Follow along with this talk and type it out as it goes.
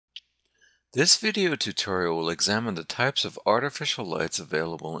This video tutorial will examine the types of artificial lights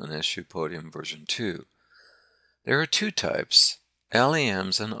available in issue Podium version 2. There are two types,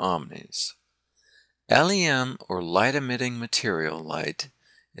 LEMs and Omnis. LEM, or light-emitting material light,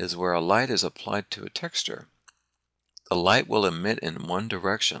 is where a light is applied to a texture. The light will emit in one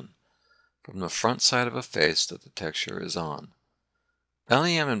direction, from the front side of a face that the texture is on.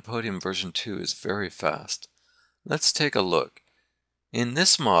 LEM in Podium version 2 is very fast. Let's take a look. In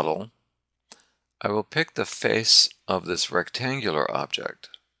this model, I will pick the face of this rectangular object.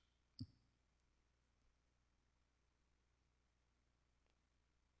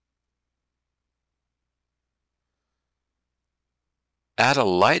 Add a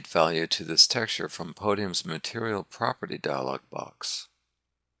light value to this texture from Podium's Material Property dialog box.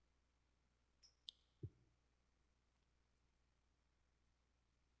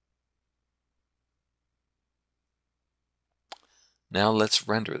 Now let's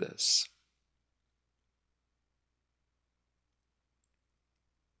render this.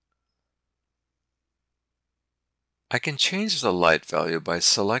 I can change the light value by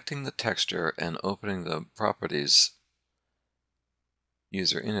selecting the texture and opening the Properties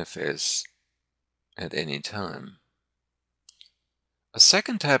user interface at any time. A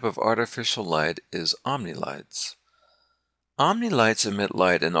second type of artificial light is omnilights. Omnilights emit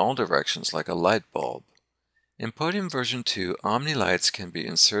light in all directions like a light bulb. In Podium version 2, omnilights can be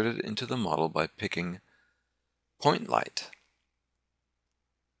inserted into the model by picking Point Light.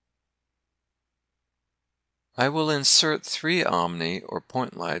 I will insert 3 omni or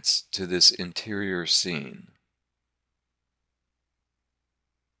point lights to this interior scene.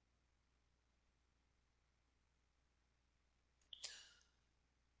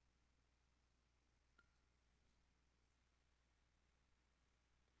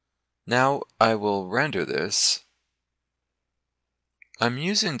 Now I will render this. I'm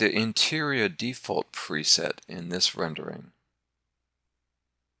using the interior default preset in this rendering.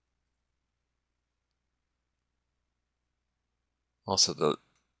 Also, the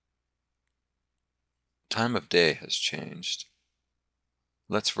time of day has changed.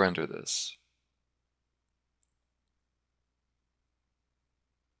 Let's render this.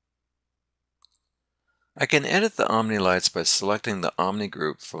 I can edit the Omni lights by selecting the Omni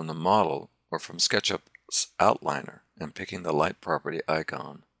group from the model or from SketchUp's outliner and picking the light property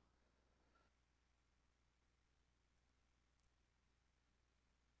icon.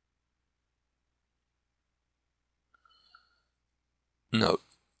 Note,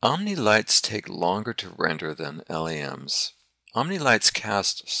 Omni lights take longer to render than LEMs. Omni lights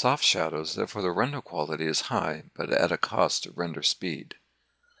cast soft shadows, therefore the render quality is high, but at a cost to render speed.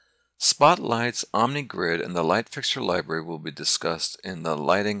 Spotlights, Omni Grid, and the light fixture library will be discussed in the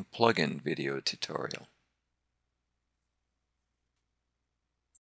lighting plugin video tutorial.